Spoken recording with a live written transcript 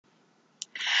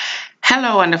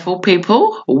Hello, wonderful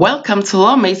people. Welcome to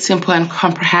Law Made Simple and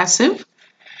Comprehensive.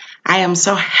 I am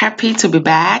so happy to be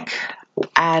back,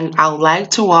 and I would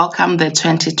like to welcome the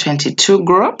 2022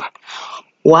 group.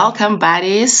 Welcome,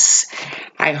 buddies.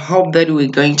 I hope that we're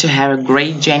going to have a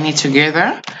great journey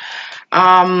together.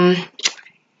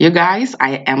 You guys,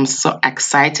 I am so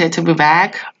excited to be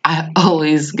back. I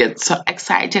always get so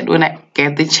excited when I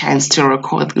get the chance to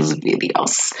record these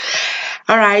videos.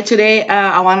 All right, today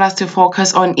I want us to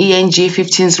focus on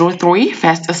ENG1503,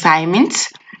 first assignment.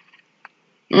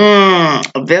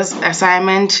 This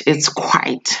assignment is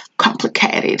quite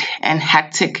complicated and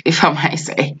hectic, if I might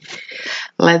say.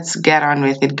 Let's get on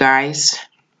with it, guys.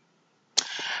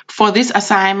 For this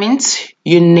assignment,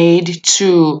 you need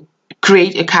to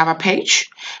create a cover page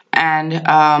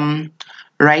and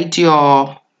write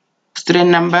your student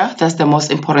number. That's the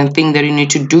most important thing that you need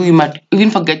to do. You might even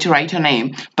forget to write your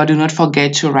name, but do not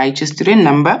forget to write your student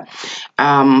number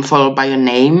followed by your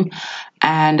name.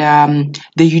 And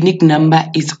the unique number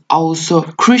is also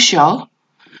crucial,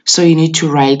 so you need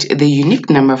to write the unique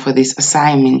number for this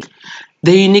assignment.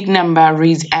 The unique number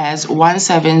reads as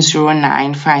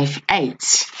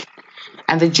 170958,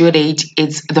 and the due date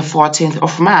is the 14th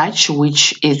of March,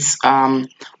 which is on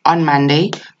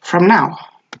Monday from now.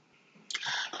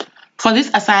 For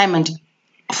this assignment,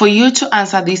 for you to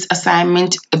answer this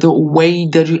assignment the way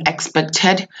that you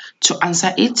expected to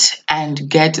answer it and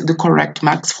get the correct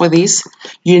marks for this,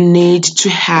 you need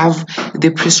to have the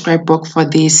prescribed book for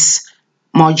this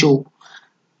module.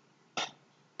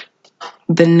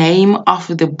 The name of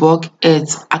the book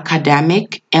is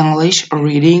Academic English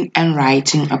Reading and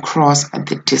Writing Across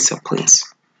the Disciplines.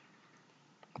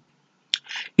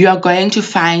 You are going to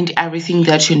find everything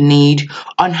that you need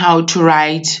on how to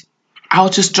write, how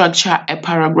to structure a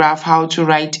paragraph, how to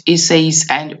write essays,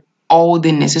 and all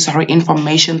the necessary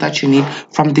information that you need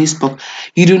from this book.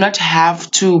 You do not have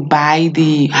to buy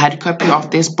the hard copy of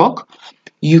this book.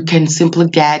 You can simply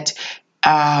get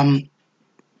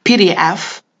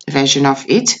PDF version of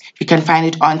it. You can find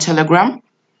it on Telegram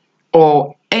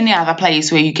or any other place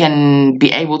where you can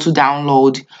be able to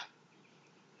download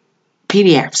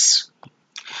PDFs.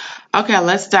 Okay,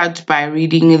 let's start by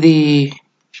reading the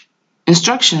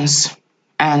instructions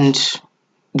and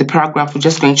the paragraph. We're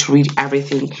just going to read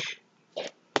everything.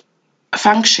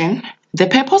 Function. The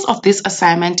purpose of this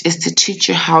assignment is to teach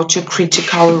you how to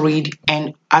critically read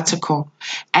an article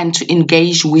and to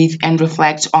engage with and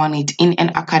reflect on it in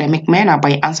an academic manner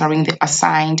by answering the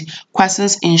assigned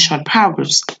questions in short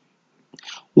paragraphs.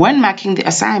 When marking the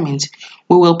assignment,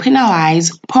 we will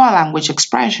penalize poor language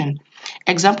expression.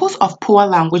 Examples of poor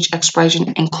language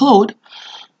expression include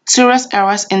serious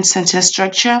errors in sentence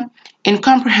structure,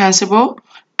 incomprehensible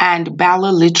and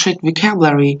barely literate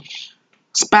vocabulary,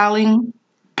 spelling,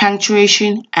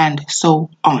 punctuation, and so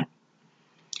on.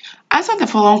 Answer the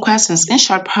following questions in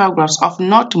short paragraphs of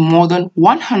not more than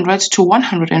 100 to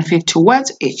 150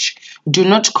 words each. Do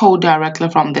not quote directly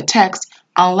from the text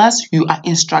unless you are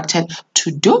instructed to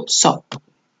do so.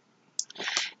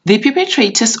 The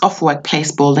perpetrators of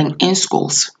workplace bullying in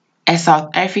schools, a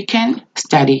South African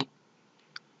study.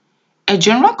 A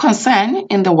general concern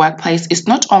in the workplace is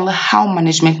not only how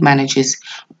management manages,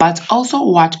 but also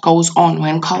what goes on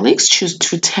when colleagues choose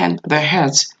to turn their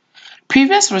heads.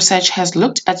 Previous research has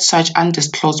looked at such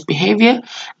undisclosed behavior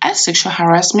as sexual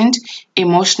harassment,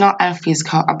 emotional and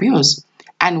physical abuse,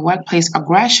 and workplace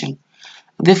aggression.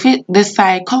 The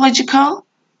psychological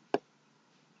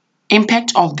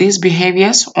impact of these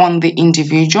behaviors on the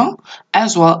individual,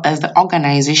 as well as the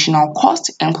organizational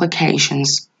cost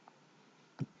implications.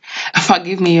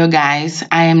 Forgive me, you guys,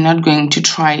 I am not going to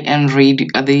try and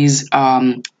read these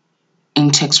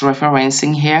in-text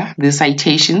referencing here, the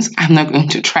citations. I'm not going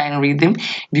to try and read them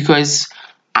because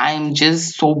I'm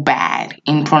just so bad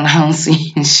in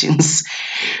pronunciations,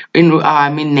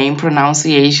 name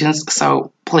pronunciations,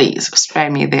 so please spare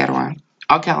me that one.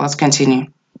 Okay, let's continue.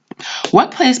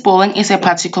 Workplace bullying is a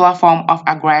particular form of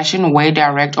aggression where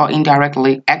direct or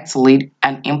indirectly acts lead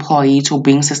an employee to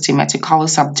being systematically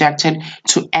subjected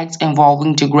to acts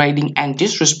involving degrading and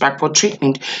disrespectful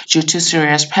treatment due to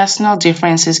serious personal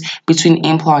differences between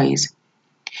employees.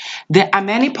 There are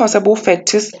many possible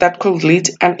factors that could lead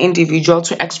an individual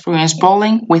to experience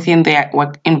bullying within their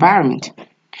work environment.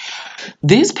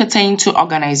 These pertain to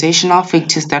organizational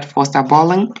factors that foster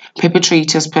bullying,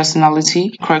 perpetrators'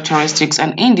 personality characteristics,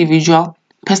 and individual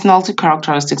personality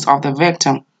characteristics of the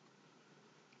victim.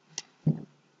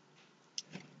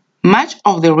 Much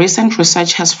of the recent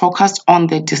research has focused on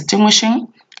the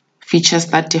distinguishing features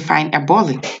that define a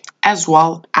bully, as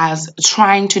well as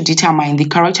trying to determine the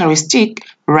characteristic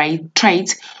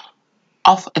traits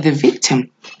of the victim.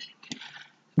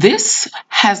 This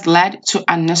has led to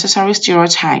unnecessary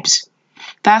stereotypes.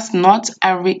 Thus, not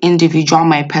every individual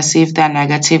may perceive their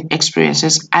negative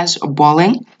experiences as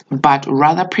bullying, but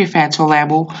rather prefer to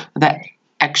label the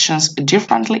actions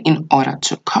differently in order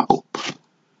to cope.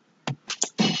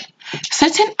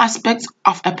 Certain aspects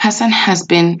of a person has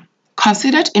been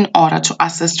considered in order to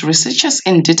assist researchers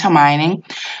in determining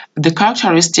the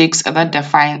characteristics that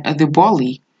define the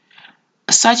bully,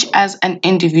 such as an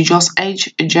individual's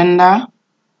age, gender,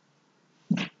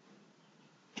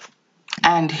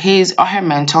 and his or her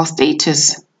mental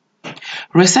status.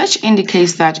 Research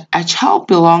indicates that a child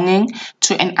belonging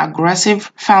to an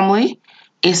aggressive family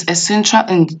is a central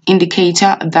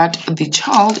indicator that the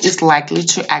child is likely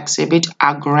to exhibit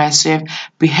aggressive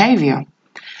behavior.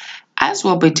 As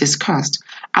will be discussed,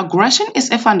 aggression is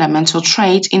a fundamental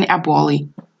trait in a bully.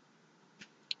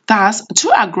 Thus,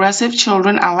 two aggressive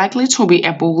children are likely to be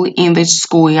a bully in the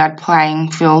schoolyard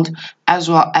playing field, as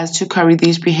well as to carry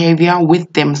this behavior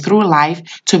with them through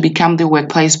life to become the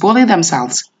workplace bully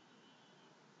themselves.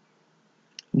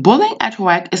 Bullying at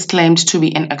work is claimed to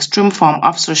be an extreme form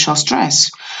of social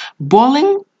stress.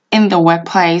 Bullying in the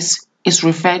workplace is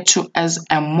referred to as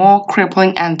a more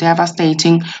crippling and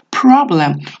devastating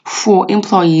problem for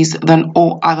employees than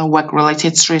all other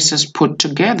work-related stresses put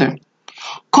together.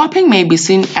 Coping may be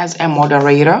seen as a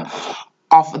moderator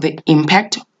of the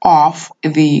impact of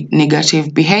the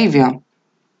negative behavior.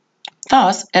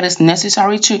 Thus, it is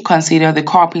necessary to consider the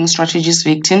coping strategies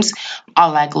victims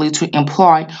are likely to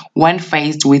employ when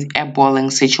faced with a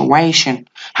bullying situation.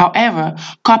 However,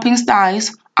 coping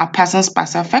styles are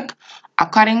person-specific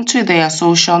according to their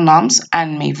social norms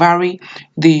and may vary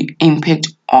the impact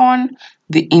on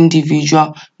the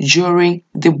individual during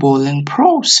the bullying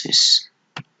process.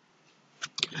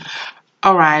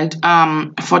 All right,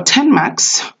 for 10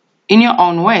 marks, in your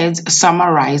own words,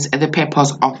 summarize the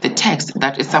purpose of the text.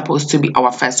 That is supposed to be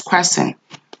our first question.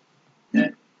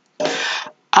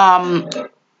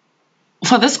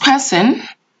 For this question,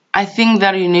 I think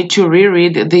that you need to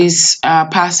reread this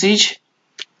passage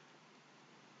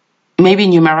maybe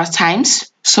numerous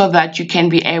times so that you can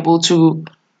be able to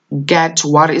get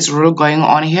what is really going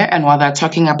on here and what they're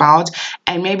talking about,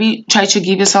 and maybe try to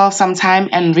give yourself some time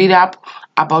and read up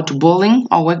about bullying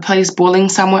or workplace bullying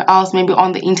somewhere else, maybe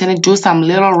on the internet, do some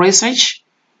little research.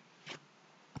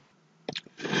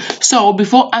 So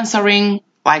before answering,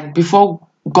 before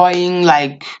going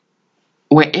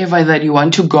wherever that you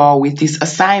want to go with this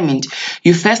assignment,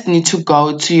 you first need to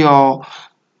go to your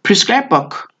prescribed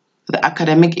book, the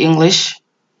academic English,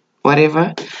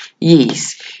 whatever.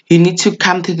 Yes, you need to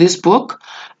come to this book.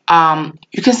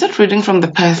 You can start reading from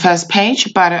the first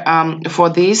page, but for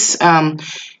this,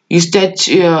 you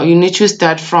need to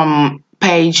start from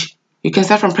page. You can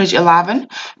start from page 11,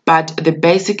 but the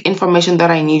basic information that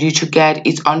I need you to get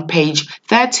is on page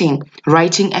 13,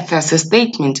 writing a thesis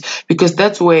statement, because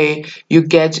that's where you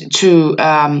get to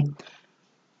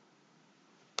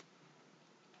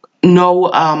know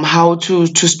how to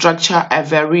structure a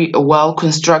very well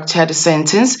constructed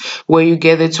sentence where you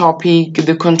get the topic,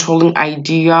 the controlling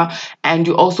idea, and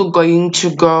you're also going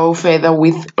to go further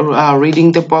with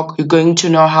reading the book. You're going to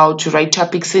know how to write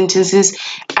topic sentences,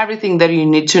 everything that you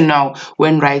need to know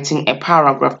when writing a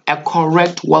paragraph, a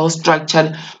correct, well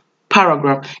structured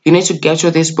paragraph. You need to get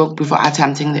to this book before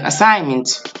attempting the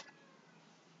assignment.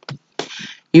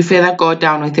 You further go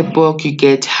down with the book, you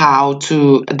get how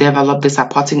to develop the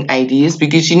supporting ideas,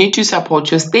 because you need to support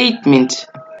your statement.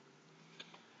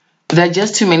 There are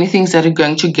just too many things that you're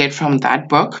going to get from that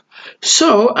book.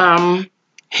 So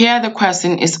here the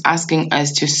question is asking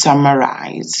us to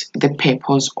summarize the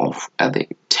purpose of the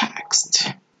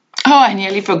text. Oh, I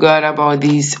nearly forgot about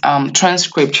this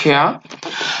transcript here.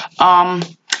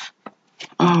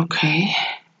 Okay.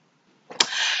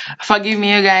 Forgive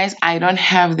me, you guys, I don't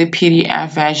have the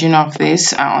PDF version of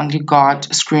this. I only got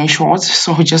screenshots,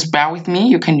 so just bear with me.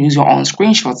 You can use your own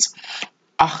screenshots.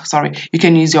 You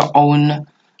can use your own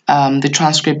the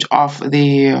transcript of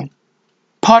the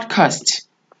podcast.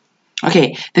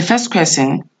 Okay, the first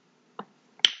question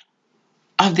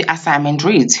of the assignment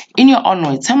reads, in your own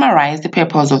words, summarize the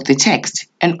purpose of the text.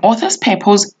 An author's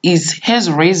purpose is his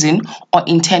reason or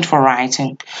intent for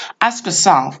writing. Ask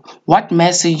yourself, what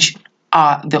message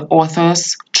are the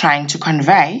authors trying to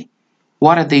convey?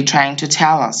 What are they trying to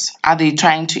tell us? Are they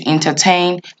trying to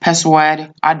entertain,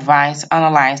 persuade, advise,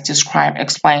 analyze, describe,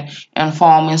 explain,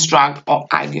 inform, instruct, or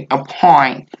argue a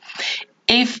point?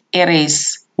 If it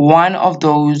is one of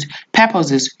those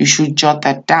purposes, you should jot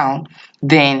that down.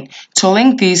 Then, to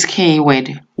link this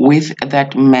keyword with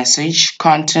that message,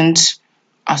 content,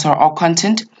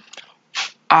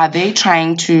 are they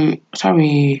trying to,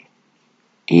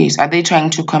 Yes, are they trying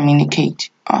to communicate?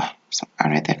 Oh, so I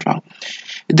read that wrong.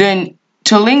 Then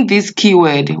to link this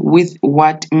keyword with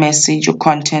what message or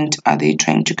content are they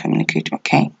trying to communicate?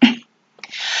 Okay.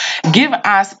 Give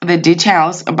us the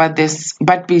details about this,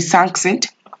 but be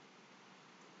succinct.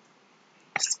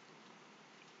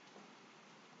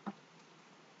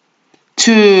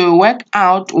 To work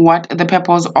out what the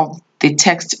purpose of the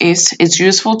text is, it's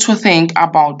useful to think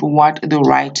about what the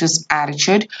writer's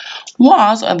attitude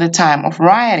was at the time of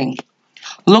writing.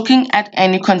 Looking at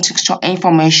any contextual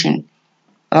information,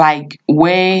 like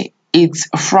where it's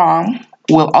from,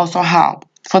 will also help.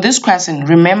 For this question,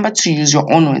 remember to use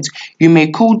your own words. You may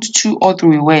quote 2 or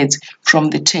 3 words from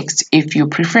the text if you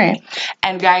prefer.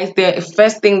 And guys, the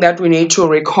first thing that we need to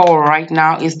recall right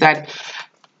now is that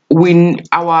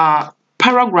our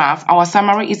paragraph, our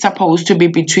summary is supposed to be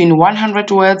between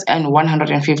 100 words and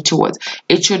 150 words.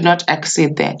 It should not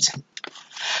exceed that.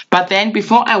 But then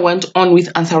before I went on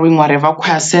with answering whatever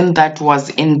question that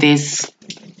was in this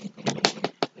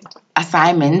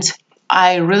assignment,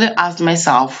 I really asked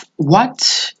myself,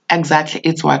 what exactly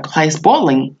is workplace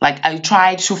bullying? Like, I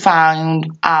tried to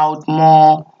find out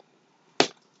more.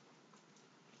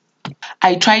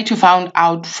 I try to find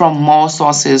out from more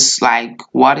sources, like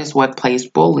what is workplace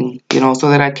bullying, so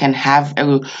that I can have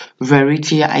a very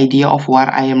clear idea of what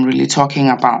I am really talking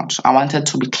about. I wanted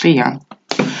to be clear.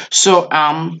 So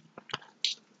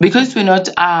because we're not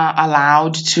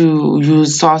allowed to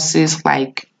use sources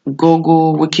like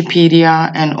Google,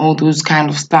 Wikipedia, and all those kind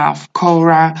of stuff,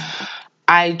 Quora,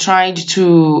 I tried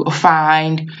to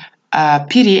find a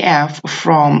PDF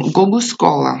from Google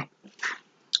Scholar.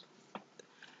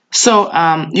 So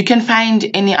you can find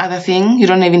any other thing. You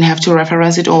don't even have to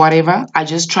reference it or whatever. I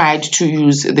just tried to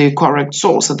use the correct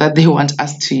source that they want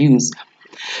us to use.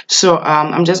 So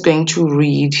I'm just going to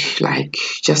read like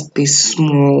just this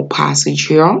small passage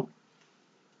here.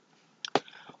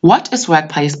 What is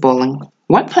workplace bullying?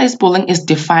 Workplace bullying is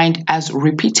defined as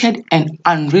repeated and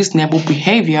unreasonable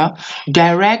behavior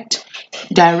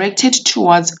directed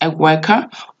towards a worker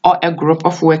or a group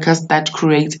of workers that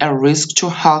creates a risk to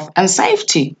health and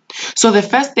safety. So the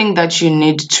first thing that you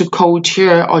need to quote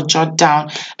here or jot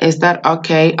down is that,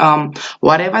 okay,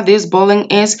 whatever this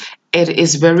bullying is, it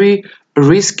is very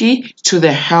risky to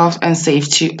the health and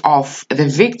safety of the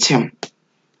victim.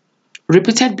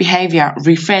 Repeated behavior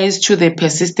refers to the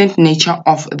persistent nature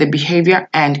of the behavior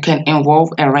and can involve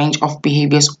a range of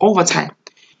behaviors over time.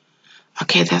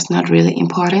 Okay, that's not really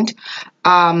important.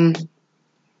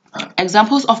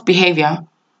 Examples of behavior,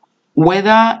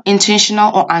 whether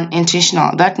intentional or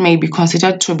unintentional, that may be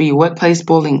considered to be workplace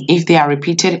bullying if they are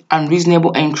repeated,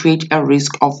 unreasonable, and create a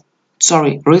risk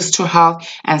to health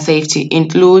and safety.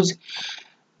 Include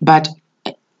but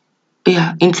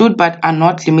are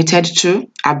not limited to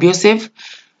abusive,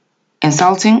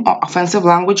 insulting or offensive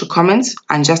language or comments,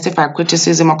 unjustified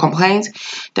criticism or complaints,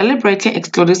 deliberately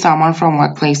excluding someone from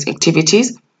workplace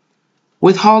activities,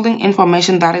 withholding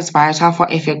information that is vital for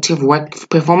effective work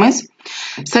performance,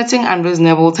 setting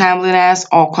unreasonable timeliness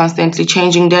or constantly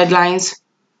changing deadlines.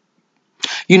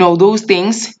 Those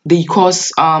things, they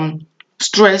cause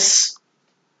stress.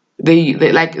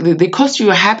 They cost you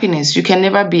your happiness. You can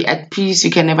never be at peace.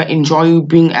 You can never enjoy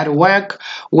being at work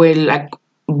where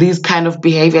this kind of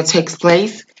behavior takes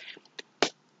place.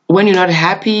 When you're not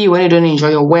happy, when you don't enjoy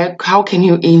your work, how can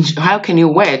you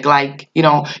work?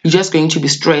 You're just going to be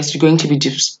stressed. You're going to be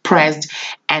depressed.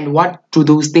 And what do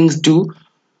those things do?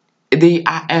 They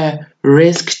are a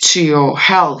risk to your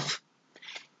health.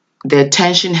 The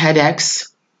tension,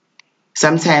 headaches.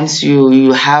 Sometimes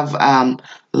you have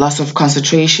loss of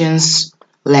concentrations,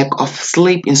 lack of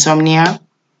sleep, insomnia.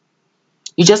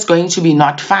 You're just going to be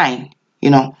not fine,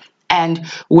 And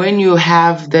when you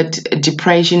have that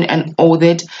depression and all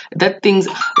that,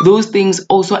 those things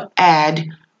also add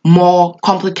more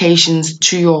complications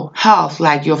to your health,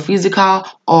 like your physical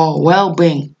or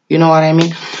well-being. You know what I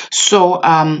mean? So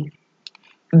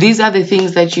these are the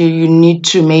things that you need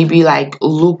to maybe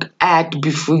look at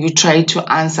before you try to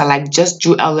answer. Just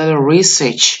do a little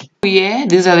research. Yeah,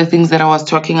 these are the things that I was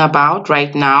talking about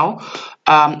right now.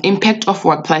 Impact of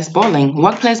workplace bullying.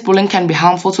 Workplace bullying can be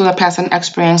harmful to the person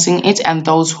experiencing it and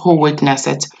those who witness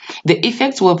it. The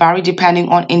effects will vary depending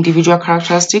on individual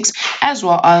characteristics as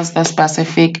well as the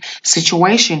specific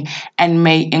situation and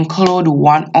may include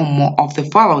one or more of the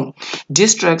following: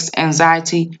 distress,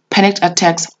 anxiety, panic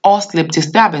attacks, or sleep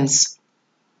disturbance.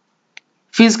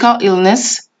 Physical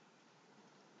illness,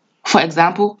 for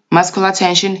example, muscular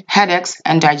tension, headaches,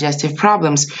 and digestive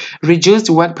problems. Reduced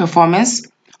work performance,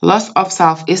 loss of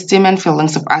self-esteem and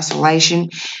feelings of isolation,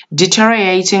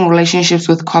 deteriorating relationships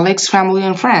with colleagues, family,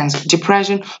 and friends,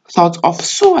 depression, thoughts of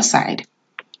suicide.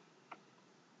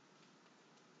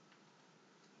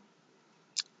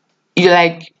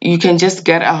 You can just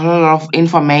get a whole lot of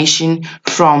information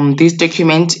from this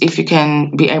document. If you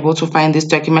can be able to find this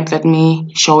document, let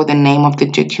me show the name of the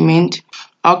document.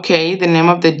 Okay, the name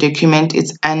of the document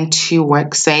is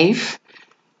Anti-Work Safe.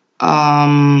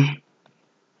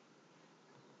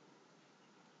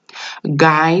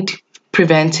 Guide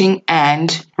preventing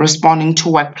and responding to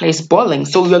workplace bullying.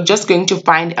 So you're just going to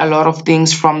find a lot of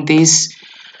things from this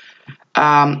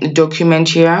document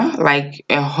here, like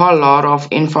a whole lot of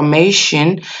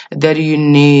information that you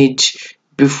need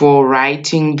before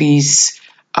writing this,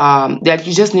 that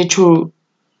you just need to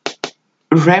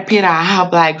wrap it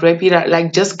up, like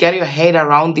just get your head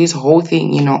around this whole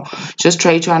thing, just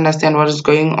try to understand what is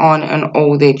going on and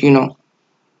all that,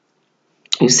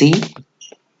 you see.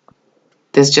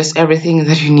 There's just everything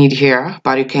that you need here,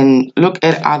 but you can look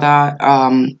at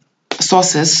other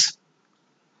sources.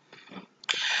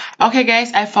 Okay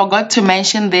guys, I forgot to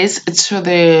mention this to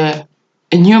the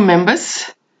new members.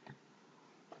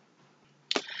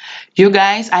 You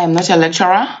guys, I am not a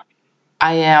lecturer.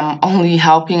 I am only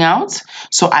helping out,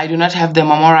 so I do not have the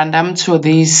memorandum to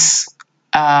this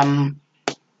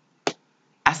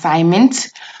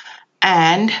assignment.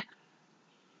 And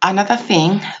another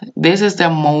thing, this is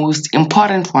the most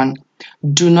important one.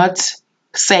 Do not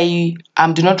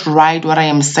write what I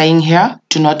am saying here.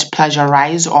 Do not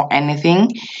plagiarize or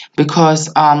anything,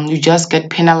 because you just get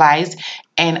penalized.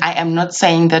 And I am not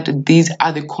saying that these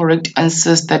are the correct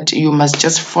answers, that you must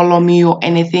just follow me or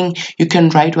anything. You can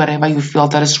write whatever you feel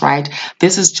that is right.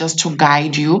 This is just to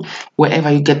guide you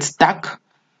wherever you get stuck.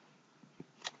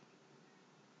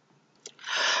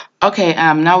 Okay,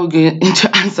 now we're going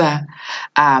to answer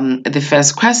the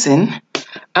first question.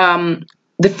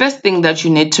 The first thing that you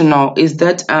need to know is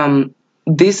that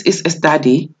this is a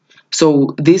study.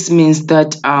 So this means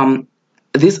that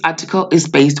this article is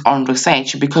based on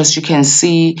research, because you can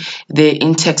see the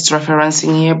in-text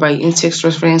referencing here. By in-text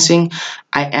referencing,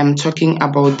 I am talking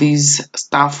about this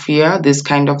stuff here, this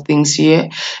kind of things here.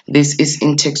 This is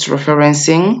in-text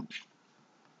referencing.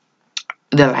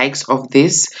 The likes of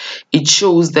this, it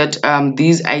shows that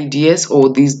these ideas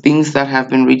or these things that have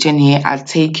been written here are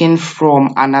taken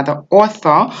from another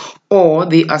author, or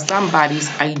they are somebody's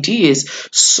ideas,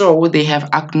 so they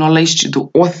have acknowledged the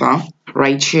author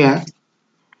right here.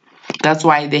 That's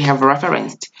why they have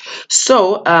referenced.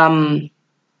 So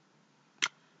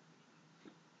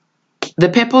the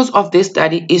purpose of this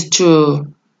study is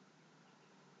to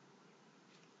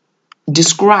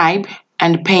describe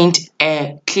and paint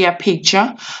a clear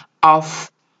picture of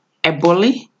a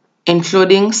bully,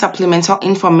 including supplemental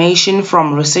information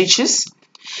from researchers.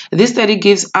 This study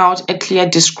gives out a clear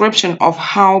description of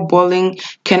how bullying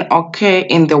can occur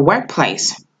in the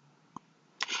workplace.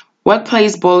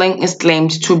 Workplace bullying is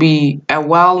claimed to be a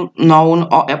well-known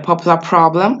or a popular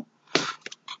problem.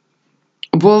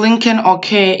 Bullying can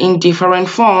occur in different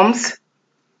forms,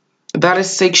 that is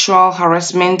sexual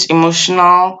harassment,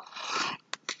 emotional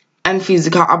and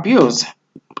physical abuse.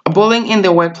 Bullying in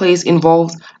the workplace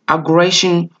involves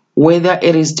aggression, whether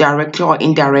it is directly or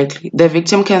indirectly. The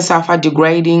victim can suffer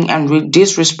degrading and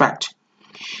disrespect.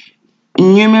 There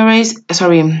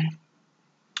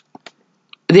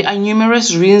are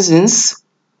numerous reasons.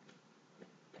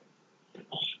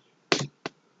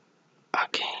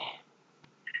 Okay.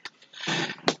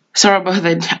 Sorry about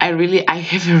that. I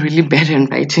have a really bad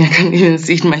handwriting. I can't even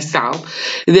see it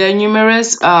myself. There are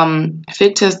numerous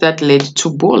factors that lead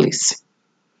to bullies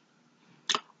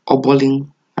or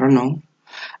bullying. I don't know.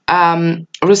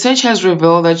 Research has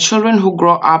revealed that children who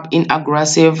grow up in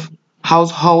aggressive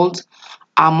households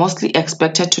are mostly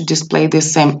expected to display the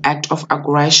same act of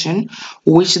aggression,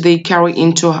 which they carry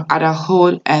into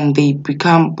adulthood, and they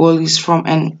become bullies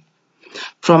until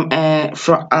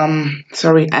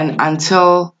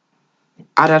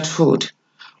adulthood,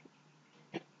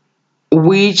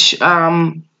 which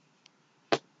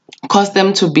cause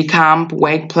them to become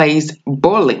workplace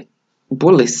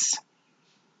bullies.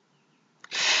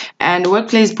 And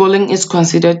workplace bullying is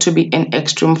considered to be an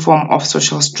extreme form of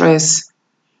social stress.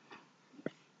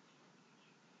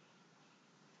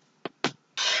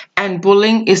 And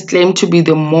bullying is claimed to be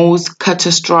the most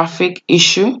catastrophic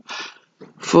issue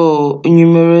for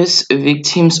numerous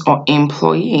victims or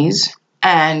employees.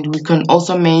 And we can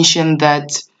also mention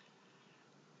that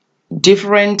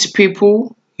different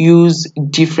people use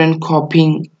different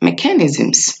coping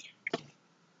mechanisms.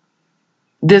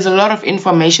 there's a lot of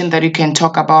information that you can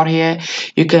talk about here.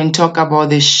 You can talk about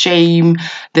the shame,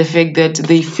 the fact that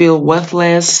they feel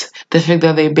worthless, the fact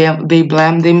that they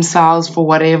blame themselves for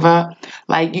whatever.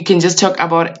 Like, you can just talk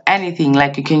about anything.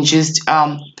 Like, you can just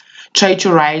try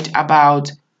to write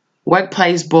about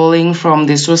workplace bullying from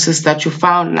the sources that you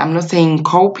found. And I'm not saying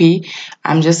copy,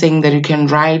 I'm just saying that you can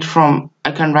write from,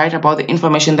 I can write about the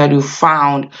information that you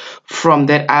found from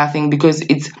that other thing, because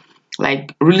it's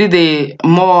like really the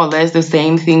more or less the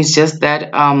same things, just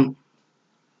that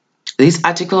this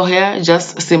article here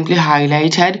just simply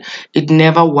highlighted, it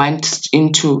never went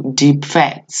into deep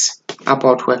facts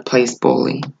about workplace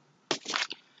bullying.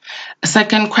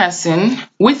 Second question,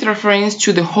 with reference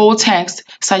to the whole text,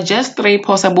 suggest 3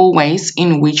 possible ways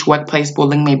in which workplace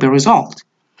bullying may be resolved.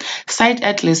 Cite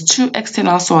at least 2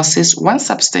 external sources when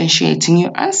substantiating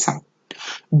your answer.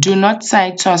 Do not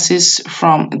cite sources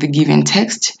from the given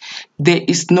text. There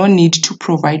is no need to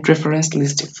provide reference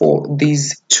list for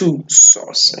these 2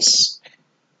 sources.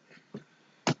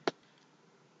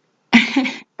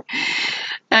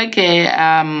 Okay,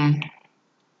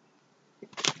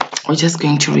 we're just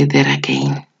going to read that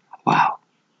again. Wow.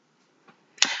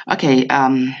 Okay,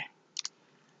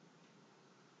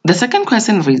 the second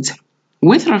question reads,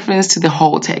 with reference to the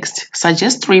whole text,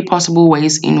 suggest 3 possible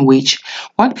ways in which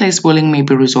workplace bullying may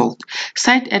be resolved.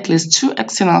 Cite at least 2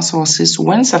 external sources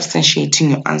when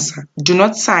substantiating your answer. Do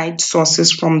not cite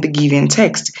sources from the given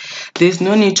text. There is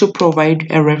no need to provide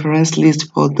a reference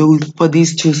list for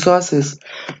these 2 sources.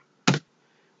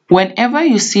 Whenever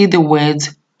you see the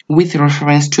words with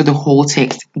reference to the whole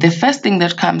text, the first thing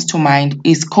that comes to mind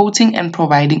is quoting and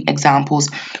providing examples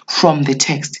from the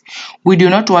text. We do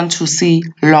not want to see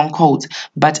long quotes,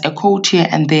 but a quote here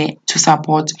and there to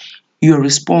support your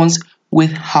response will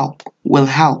help.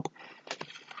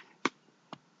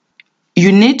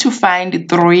 You need to find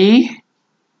 3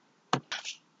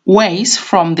 ways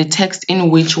from the text in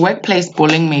which workplace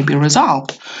bullying may be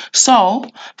resolved. So,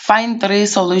 find 3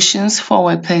 solutions for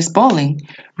workplace bullying.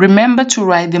 Remember to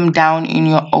write them down in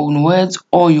your own words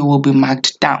or you will be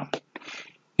marked down.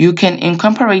 You can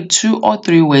incorporate 2 or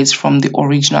 3 words from the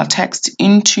original text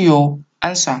into your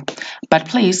answer, but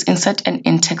please insert an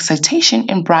in-text citation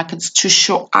in brackets to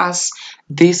show us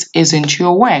this isn't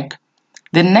your work.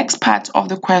 The next part of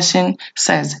the question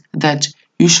says that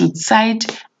you should cite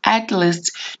at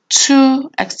least 2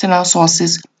 external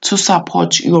sources to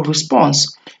support your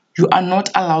response. You are not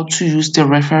allowed to use the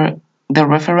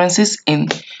references in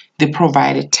the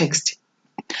provided text.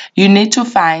 You need to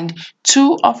find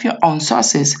 2 of your own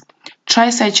sources.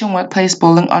 Try searching workplace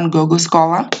bullying on Google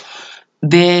Scholar.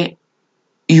 There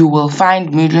you will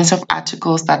find millions of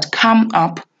articles that come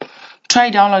up.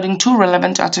 Try downloading 2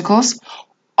 relevant articles.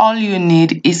 All you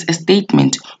need is a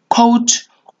statement, quote,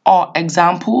 or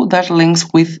example that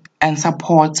links with and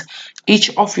supports each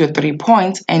of your 3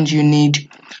 points, and you need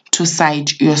to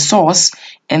cite your source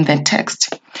in the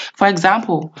text. For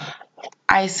example,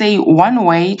 I say one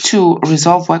way to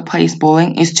resolve workplace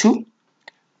bullying is to,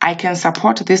 I can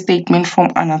support this statement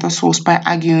from another source by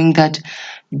arguing that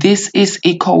this is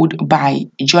echoed by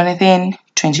Jonathan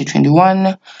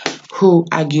 2021, who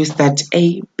argues that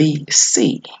A, B,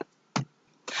 C.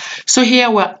 So here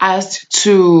we're asked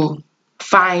to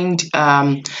find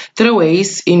 3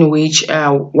 ways in which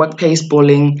workplace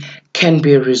bullying can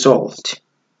be resolved.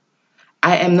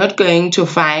 I am not going to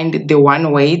find the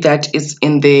one way that is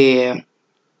in the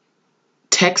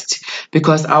text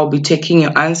because I'll be taking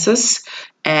your answers,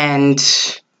 and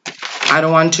I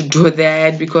don't want to do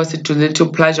that because it will lead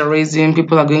to plagiarism.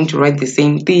 People are going to write the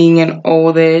same thing and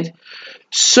all that.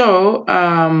 So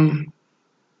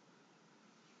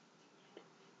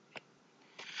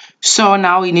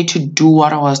now we need to do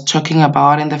what I was talking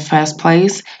about in the first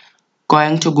place.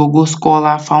 Going to Google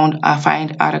Scholar,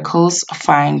 find articles,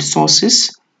 find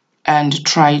sources, and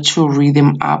try to read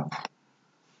them up.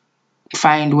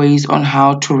 Find ways on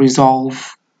how to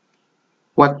resolve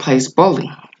workplace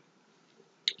bullying.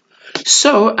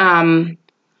 So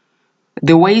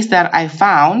the ways that I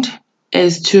found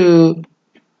is to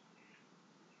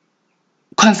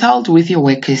consult with your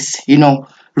workers,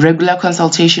 regular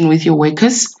consultation with your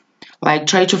workers. Like,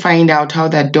 try to find out how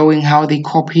they're doing, how they're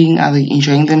coping, are they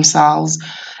enjoying themselves,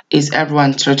 is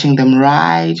everyone treating them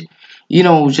right?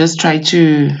 Just try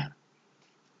to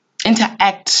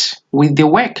interact with the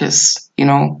workers,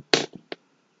 The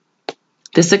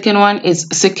second one is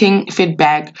seeking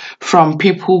feedback from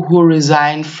people who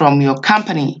resign from your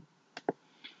company.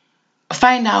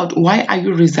 Find out, why are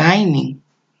you resigning?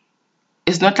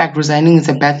 It's not like resigning is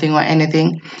a bad thing or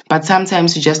anything, but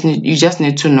sometimes you just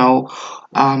need to know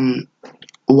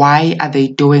why are they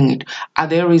doing it? Are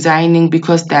they resigning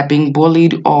because they're being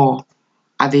bullied, or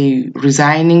are they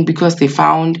resigning because they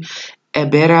found a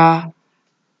better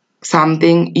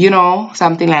something,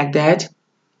 something like that?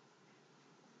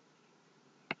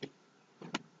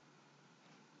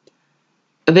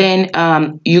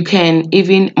 Then you can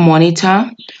even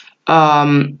monitor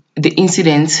the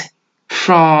incidents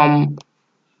from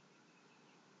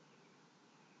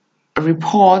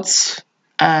reports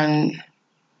and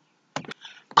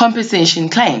compensation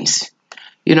claims.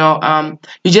 You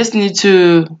just need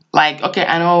to, like, okay,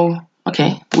 I know,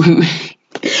 okay,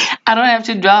 I don't have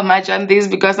to dwell much on this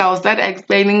because I'll start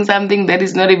explaining something that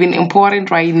is not even important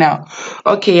right now.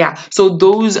 Okay, yeah, so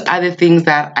those are the things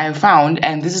that I found,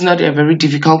 and this is not a very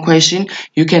difficult question.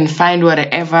 You can find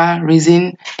whatever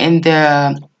reason in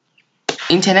the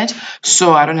internet,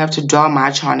 so I don't have to dwell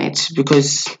much on it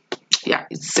because, yeah,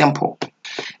 it's simple.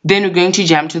 Then we're going to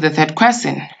jump to the third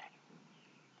question.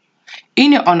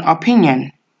 In your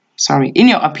opinion,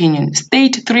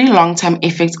 state 3 long-term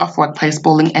effects of workplace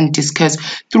bullying and discuss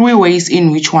 3 ways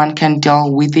in which one can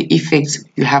deal with the effects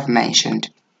you have mentioned.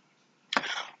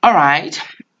 All right,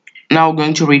 now we're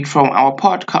going to read from our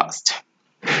podcast.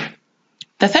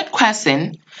 The third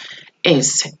question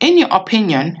is, in your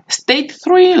opinion, state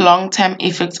 3 long-term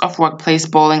effects of workplace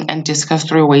bullying and discuss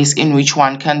 3 ways in which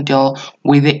one can deal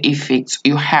with the effects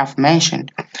you have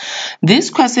mentioned. This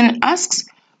question asks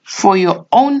for your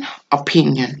own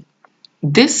opinion.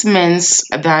 This means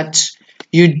that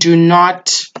you do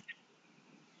not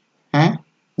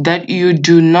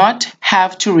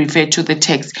have to refer to the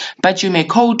text, but you may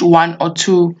quote 1 or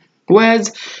 2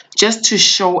 words just to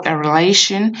show a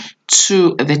relation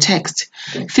to the text.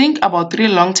 Think about 3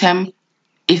 long-term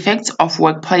effects of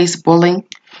workplace bullying.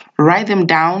 Write them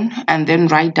down and then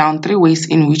write down 3 ways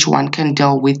in which one can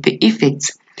deal with the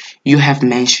effects you have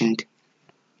mentioned.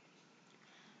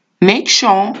 Make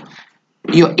sure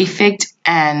your effect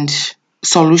and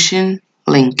solution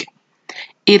link.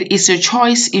 It is a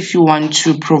choice if you want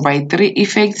to provide 3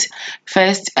 effects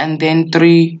first and then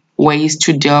 3 ways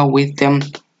to deal with them,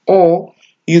 or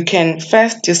you can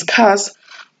first discuss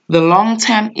the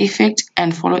long-term effect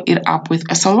and follow it up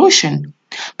with a solution.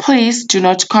 Please do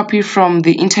not copy from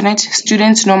the internet.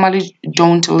 Students normally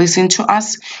don't listen to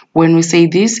us when we say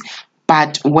this,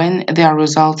 but when their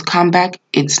results come back,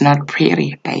 it's not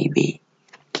pretty, baby.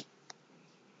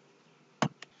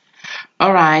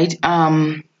 All right,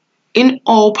 in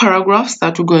all paragraphs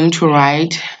that we're going to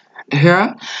write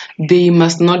here, they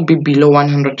must not be below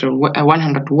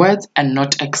 100 words and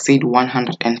not exceed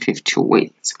 150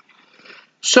 words.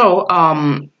 So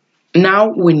now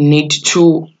we need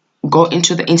to go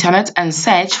into the internet and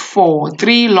search for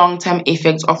 3 long-term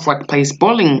effects of workplace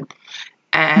bullying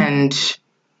and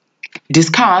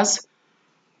discuss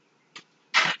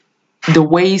the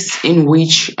ways in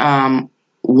which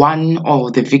one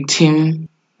or the victim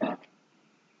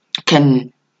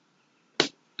can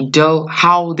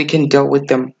how they can deal with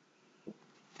them.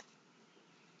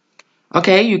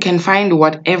 Okay, you can find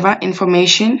whatever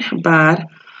information, but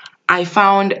I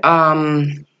found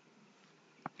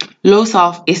low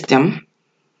self-esteem.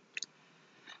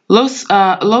 Low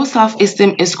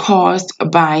self-esteem is caused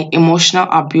by emotional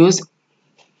abuse,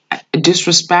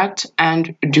 disrespect,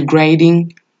 and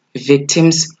degrading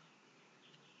victims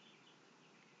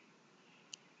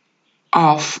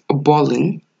of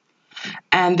bullying.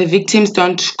 And the victims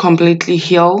don't completely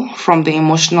heal from the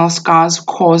emotional scars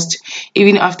caused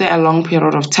even after a long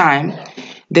period of time.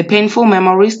 The painful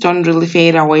memories don't really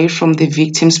fade away from the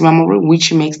victim's memory,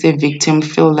 which makes the victim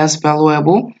feel less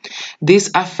valuable.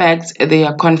 This affects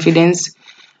their confidence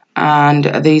and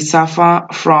they suffer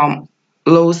from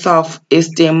low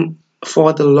self-esteem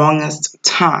for the longest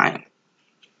time.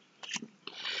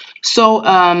 So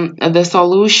the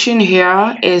solution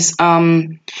here is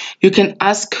you can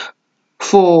ask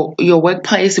for your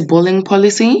workplace bullying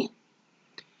policy,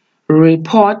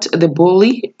 report the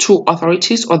bully to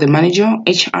authorities or the manager,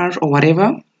 HR, or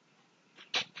whatever,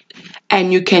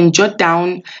 and you can jot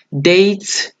down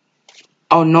dates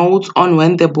or notes on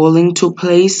when the bullying took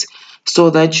place so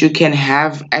that you can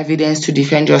have evidence to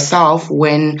defend yourself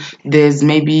when there's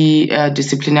maybe a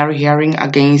disciplinary hearing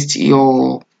against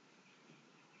your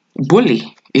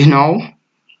bully,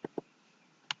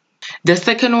 The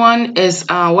second one is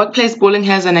workplace bullying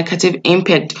has a negative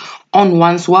impact on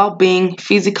one's well-being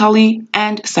physically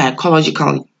and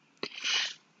psychologically.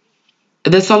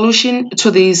 The solution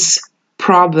to this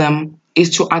problem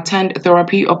is to attend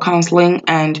therapy or counseling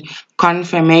and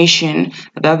confirmation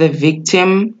that the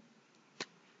victim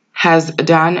has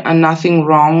done nothing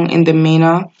wrong in the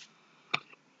manner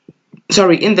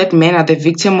in that manner, the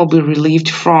victim will be relieved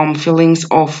from feelings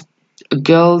of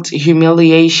guilt,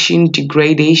 humiliation,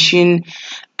 degradation,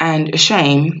 and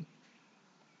shame.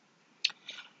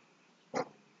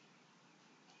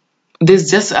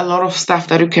 There's just a lot of stuff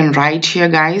that you can write here,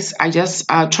 guys. I just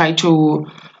try to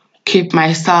keep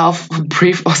myself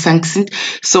brief or succinct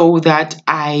so that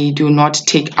I do not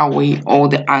take away all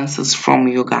the answers from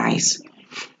you guys.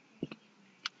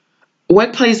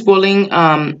 Workplace bullying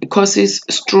causes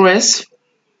stress,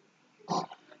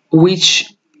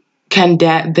 which can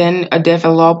then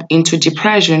develop into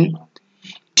depression.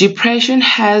 Depression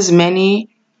has many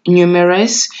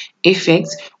numerous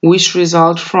effects which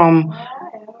result from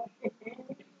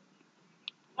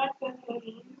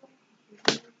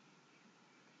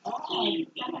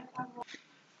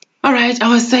all right, I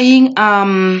was saying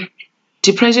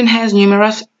depression has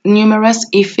numerous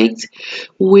effects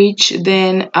which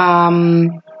then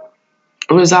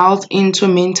result into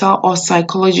mental or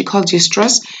psychological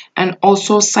distress, and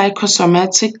also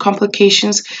psychosomatic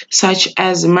complications such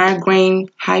as migraine,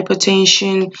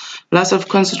 hypertension, loss of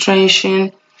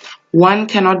concentration. One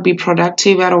cannot be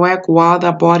productive at work while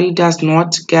the body does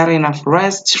not get enough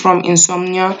rest from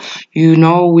insomnia. You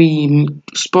know, we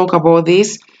spoke about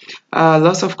this.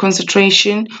 Loss of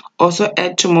concentration also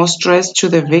add to more stress to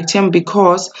the victim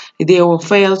because they will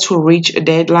fail to reach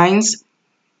deadlines.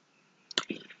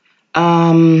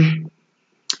 The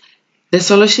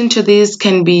solution to this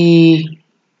can be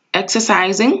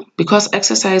exercising, because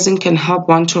exercising can help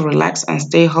one to relax and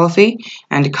stay healthy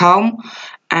and calm.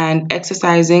 And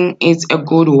exercising is a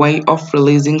good way of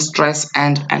releasing stress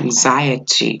and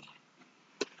anxiety.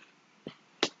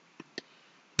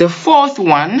 The fourth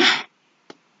one,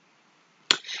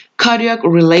 cardiac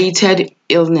related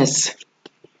illness.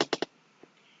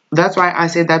 That's why I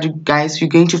said that, you guys, you're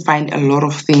going to find a lot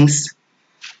of things.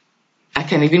 I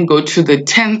can even go to the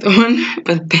 10th one,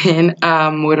 but then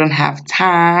we don't have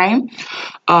time.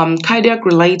 Cardiac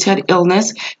related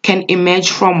illness can emerge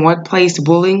from workplace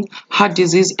bullying. Heart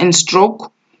disease and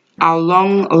stroke are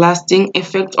long-lasting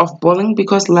effects of bullying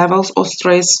because levels of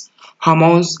stress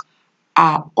hormones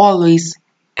are always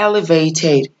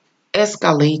elevated,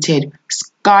 escalated,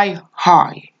 sky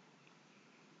high.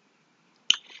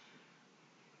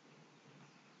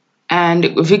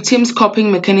 And victims'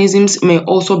 coping mechanisms may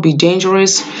also be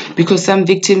dangerous because some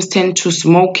victims tend to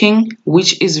smoking,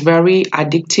 which is very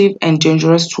addictive and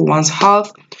dangerous to one's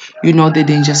health. You know the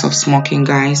dangers of smoking,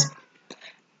 guys.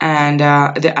 And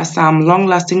there are some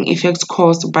long-lasting effects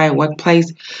caused by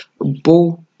workplace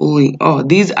bullying. Oh,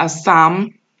 these are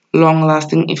some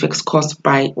long-lasting effects caused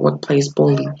by workplace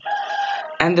bullying.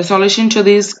 And the solution to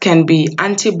this can be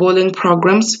anti-bullying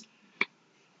programs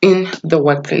in the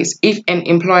workplace. If an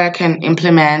employer can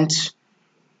implement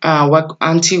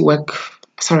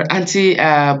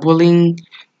anti-bullying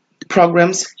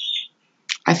programs,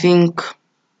 I think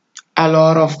a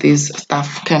lot of this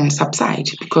stuff can subside,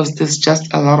 because there's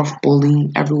just a lot of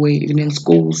bullying everywhere, even in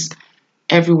schools,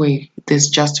 everywhere there's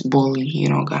just bullying, you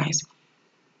know, guys.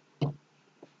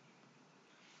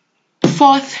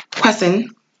 Fourth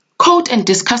question, quote and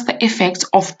discuss the effects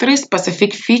of 3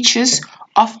 specific features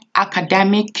of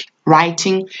academic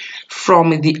writing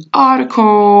from the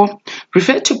article.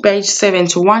 Refer to page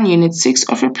 71, unit 6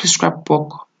 of your prescribed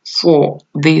book for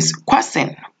this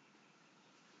question.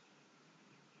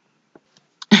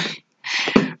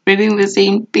 Reading the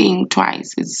same thing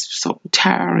twice is so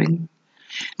tiring.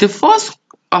 The fourth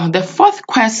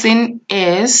question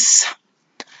is,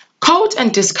 quote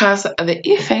and discuss the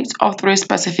effects of 3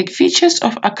 specific features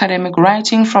of academic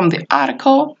writing from the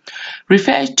article.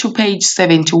 Refer to page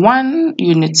 71,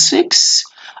 unit 6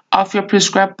 of your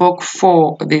prescribed book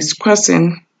for this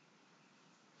question.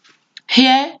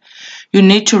 Here, you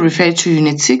need to refer to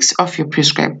unit 6 of your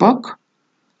prescribed book,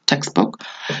 textbook.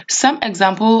 Some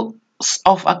examples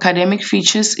of academic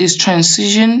features is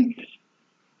transition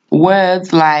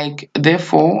words like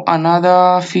therefore.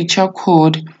 Another feature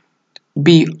could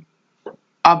be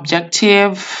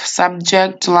objective,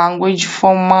 subject, language,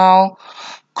 formal,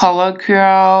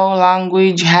 colloquial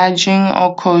language, hedging,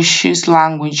 or cautious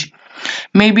language.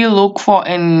 Maybe look for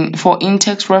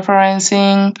in-text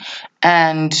referencing,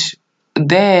 and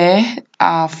there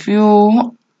are a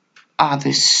few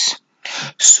others.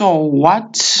 So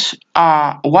what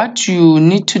you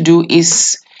need to do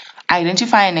is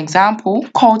identify an example,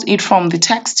 quote it from the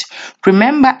text.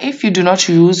 Remember, if you do not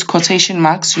use quotation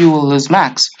marks, you will lose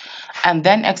marks. And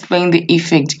then explain the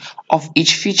effect of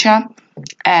each feature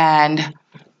and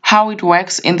how it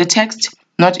works in the text,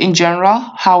 not in general,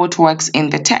 how it works in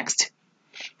the text.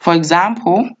 For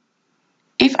example,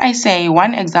 if I say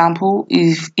one example,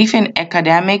 if an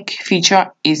academic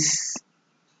feature is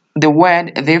the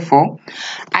word therefore,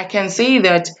 I can say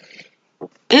that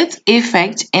its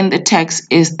effect in the text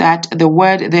is that the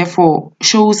word therefore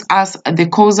shows us the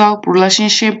causal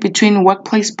relationship between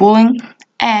workplace bullying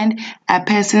and a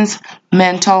person's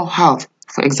mental health,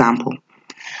 for example.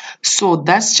 So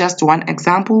that's just one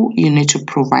example. You need to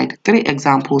provide 3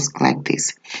 examples like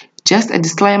this. Just a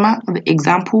disclaimer, the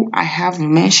example I have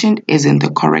mentioned isn't the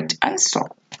correct answer.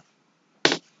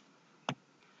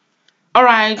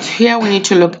 Alright, here we need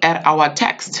to look at our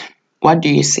text. What do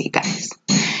you see, guys?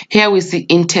 Here we see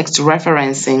in-text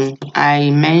referencing.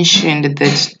 I mentioned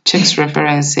that text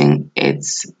referencing,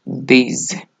 it's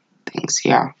these things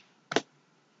here.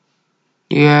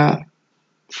 Yeah.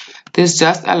 There's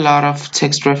just a lot of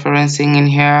text referencing in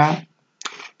here.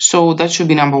 So that should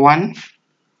be number 1.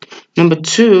 Number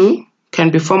 2 can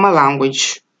be formal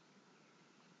language.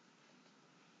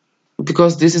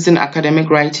 Because this is an academic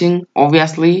writing,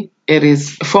 obviously it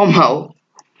is formal.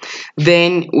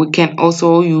 Then we can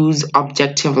also use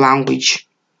objective language.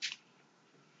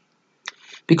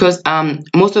 Because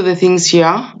most of the things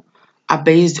here are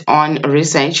based on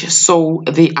research, so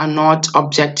they are not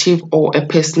objective or a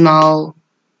personal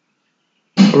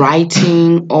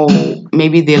writing, or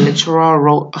maybe the lecturer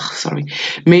wrote,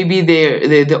 maybe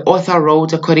the author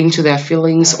wrote according to their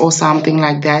feelings or something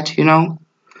like that, you know.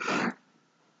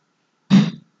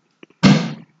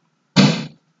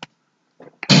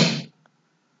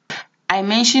 I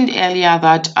mentioned earlier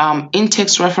that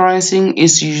in-text referencing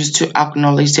is used to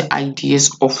acknowledge the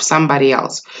ideas of somebody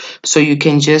else. So you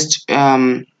can just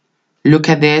look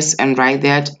at this and write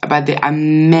that, but there are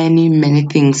many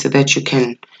things that you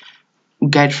can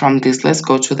get from this. Let's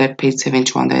go to that page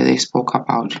 71 that they spoke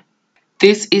about.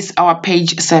 This is our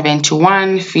page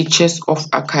 71, Features of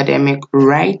Academic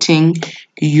Writing,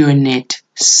 Unit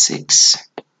 6.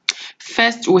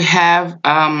 First, we have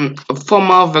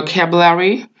formal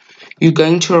vocabulary. You're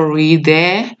going to read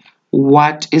there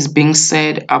what is being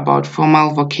said about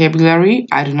formal vocabulary.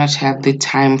 I do not have the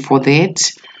time for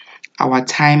that. Our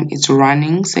time is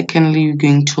running. Secondly, you're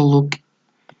going to look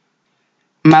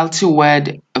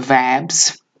multi-word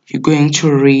verbs. You're going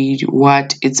to read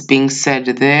what is being said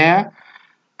there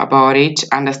about it,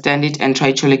 understand it, and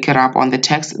try to look it up on the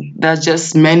text. There's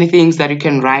just many things that you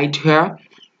can write here.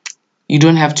 You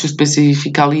don't have to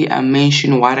specifically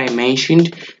mention what I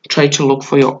mentioned. Try to look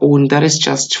for your own. That is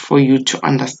just for you to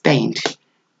understand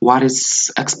what is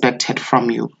expected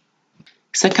from you.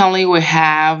 Secondly, we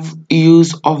have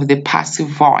use of the passive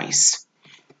voice.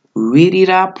 Read it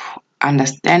up,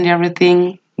 understand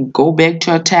everything, go back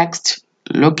to your text,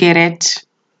 look at it,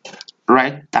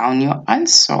 write down your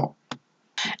answer.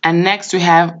 And next we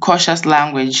have cautious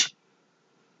language.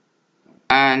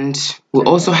 And we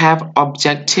also have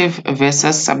objective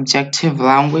versus subjective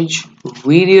language.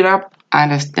 Read it up,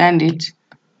 understand it.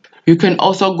 You can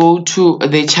also go to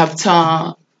the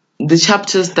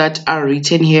chapters that are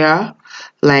written here,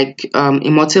 like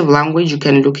emotive language. You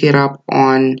can look it up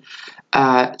on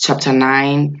chapter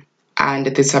 9, and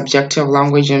the subjective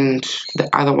language, and the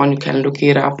other one you can look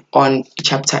it up on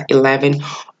chapter 11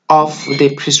 of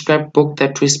the prescribed book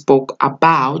that we spoke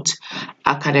about,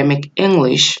 academic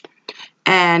English.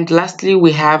 And lastly,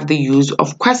 we have the use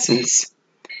of questions.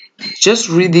 Just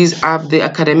read these up, the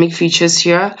academic features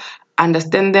here,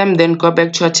 understand them, then go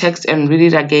back to your text and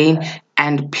read it again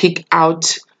and pick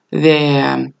out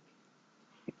the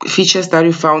features that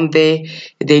you found there.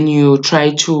 Then you try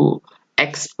to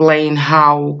explain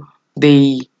how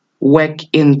they work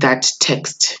in that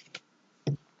text.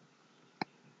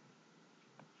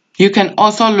 You can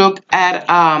also look at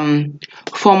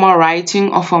formal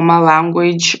writing or formal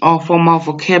language or formal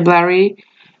vocabulary.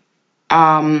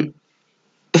 Formal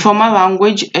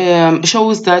language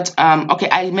shows that, okay,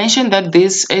 I mentioned that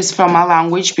this is formal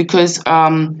language because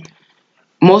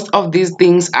most of these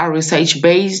things are research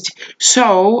based,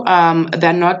 so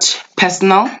they're not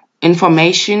personal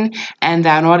information and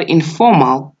they're not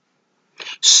informal.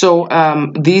 So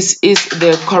this is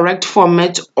the correct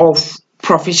format of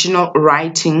professional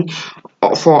writing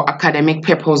for academic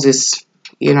purposes,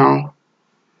 you know.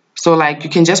 So like you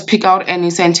can just pick out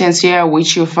any sentence here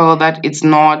which you feel that it's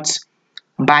not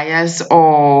biased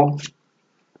or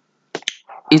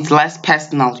it's less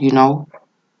personal, you know.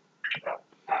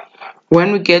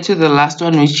 When we get to the last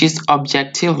one, which is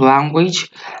objective language,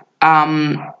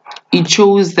 it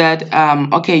shows that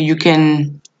okay, you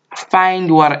can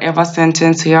find whatever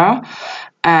sentence here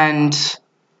and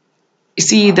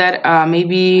see that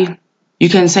maybe you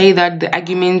can say that the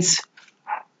arguments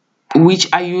which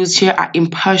are used here are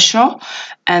impartial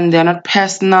and they're not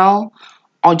personal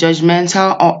or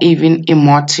judgmental or even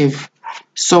emotive.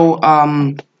 So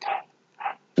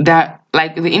that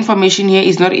like the information here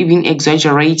is not even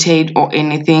exaggerated or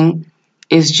anything.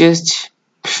 It's just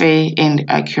fair and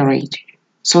accurate.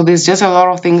 So there's just a lot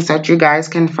of things that you guys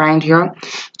can find here.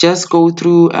 Just go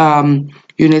through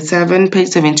unit 7 page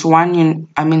 71,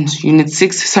 unit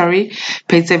 6, sorry,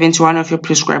 page 71 of your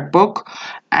prescribed book,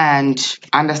 and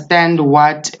understand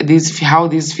how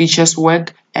these features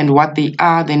work and what they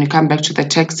are. Then you come back to the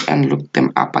text and look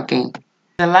them up again.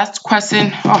 The last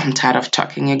question. Oh, I'm tired of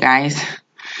talking, you guys.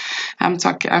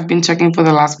 I've been talking for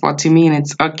the last 40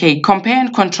 minutes. Okay, compare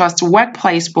and contrast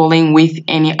workplace bullying with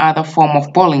any other form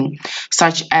of bullying,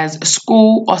 such as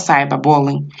school or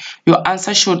cyberbullying. Your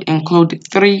answer should include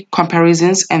 3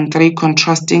 comparisons and 3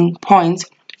 contrasting points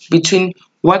between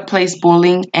workplace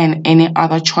bullying and any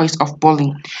other choice of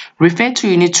bullying. Refer to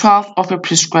Unit 12 of your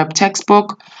prescribed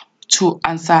textbook to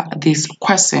answer this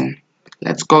question.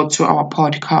 Let's go to our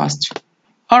podcast.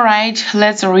 All right,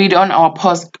 let's read on our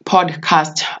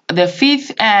podcast. The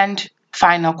 5th and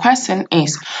final question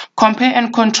is: compare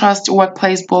and contrast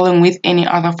workplace bullying with any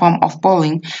other form of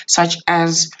bullying, such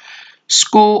as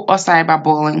school or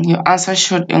cyberbullying. Your answer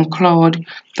should include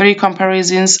 3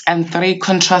 comparisons and 3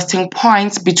 contrasting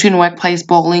points between workplace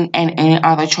bullying and any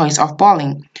other choice of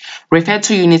bullying. Refer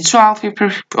to Unit 12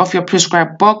 of your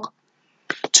prescribed book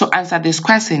to answer this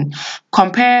question.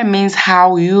 Compare means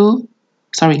how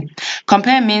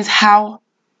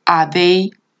are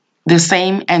they the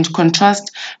same, and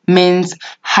contrast means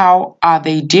how are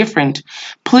they different.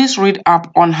 Please read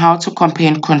up on how to compare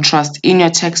and contrast in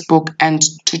your textbook and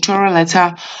tutorial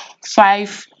letter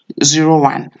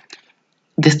 501,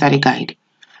 the study guide.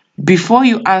 Before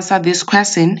you answer this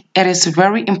question, it is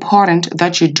very important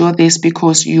that you do this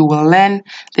because you will learn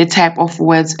the type of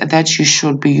words that you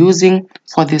should be using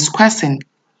for this question.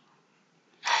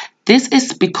 This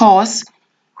is because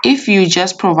if you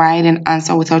just provide an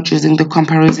answer without using the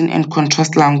comparison and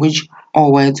contrast language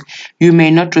or words, you may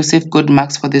not receive good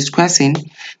marks for this question.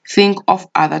 Think of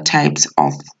other types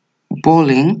of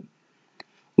bullying.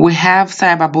 We have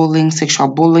cyberbullying, sexual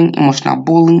bullying, emotional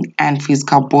bullying, and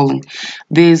physical bullying.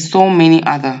 There's so many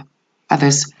others.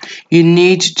 You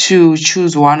need to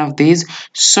choose one of these.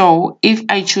 So if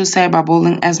I choose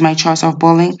cyberbullying as my choice of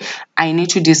bullying, I need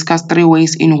to discuss 3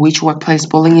 ways in which workplace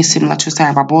bullying is similar to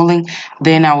cyberbullying.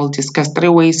 Then I will discuss 3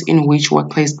 ways in which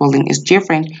workplace bullying is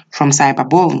different from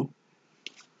cyberbullying.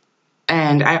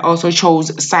 And I also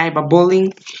chose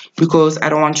cyberbullying because I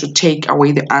don't want to take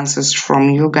away the answers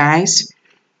from you guys.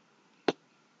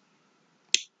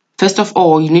 First of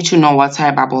all, you need to know what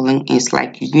cyberbullying is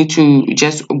like. You need to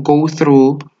just go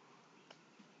through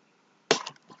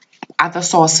other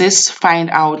sources, find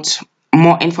out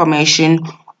more information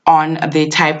on the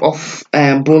type of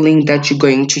bullying that you're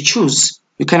going to choose.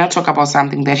 You cannot talk about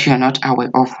something that you're not aware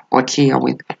of or clear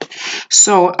with.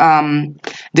 So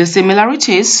the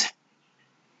similarities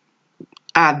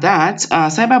are that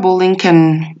cyberbullying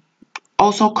can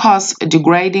also cause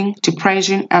degrading,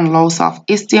 depression, and low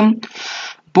self-esteem.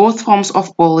 Both forms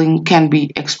of bullying can be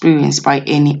experienced by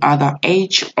any other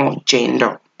age or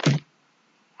gender.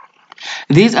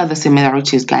 These are the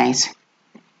similarities, guys.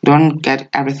 Don't get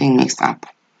everything mixed up.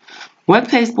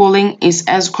 Workplace bullying is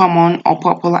as common or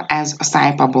popular as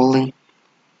cyberbullying.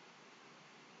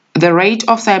 The rate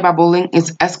of cyberbullying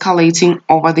is escalating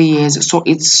over the years, so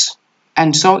is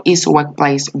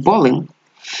workplace bullying.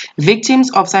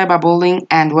 Victims of cyberbullying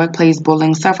and workplace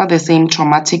bullying suffer the same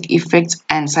traumatic effects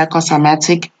and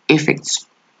psychosomatic effects.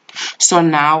 So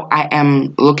now I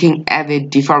am looking at the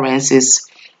differences,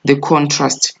 the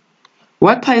contrast.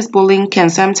 Workplace bullying can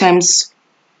sometimes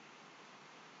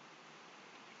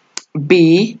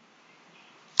be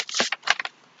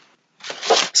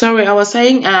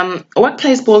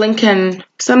workplace bullying can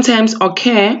sometimes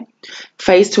occur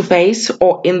face-to-face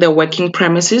or in the working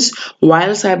premises,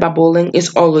 while cyberbullying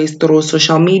is always through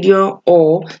social media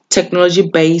or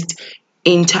technology-based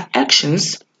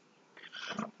interactions.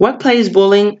 Workplace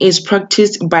bullying is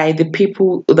practiced by the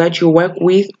people that you work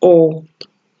with or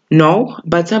know,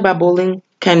 but cyberbullying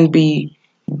can be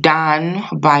done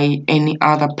by any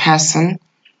other person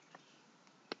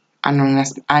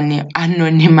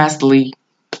anonymously.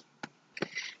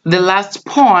 The last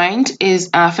point is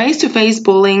face-to-face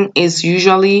bullying is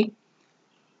usually,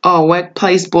 or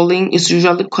workplace bullying is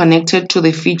usually connected to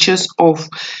the features of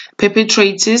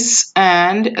perpetrators,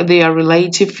 and their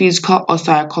relative physical or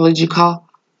psychological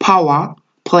power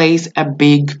plays a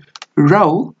big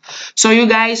role. So you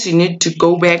guys, you need to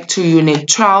go back to Unit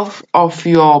 12 of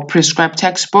your prescribed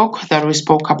textbook that we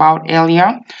spoke about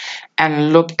earlier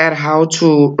and look at how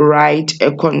to write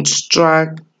a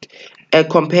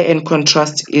compare and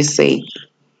contrast essay.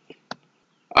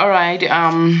 All right,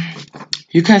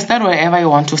 You can start wherever you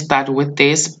want to start with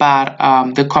this, but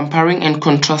the comparing and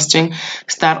contrasting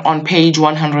start on page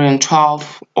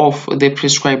 112 of the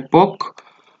prescribed book.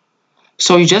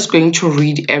 So you're just going to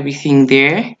read everything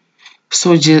there.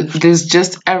 So there's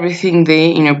just everything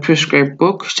there in your prescribed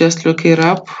book. Just look it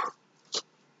up.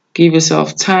 Give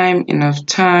yourself time, enough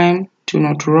time. Do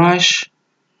not rush,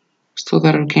 so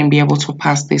that we can be able to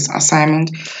pass this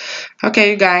assignment.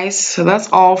 Okay, you guys, so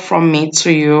that's all from me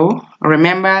to you.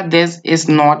 Remember, this is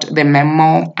not the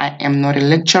memo. I am not a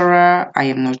lecturer. I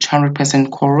am not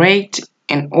 100% correct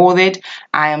in all that.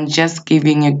 I am just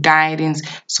giving you guidance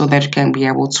so that you can be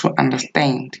able to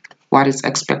understand what is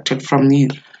expected from you.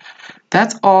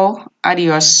 That's all.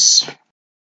 Adios.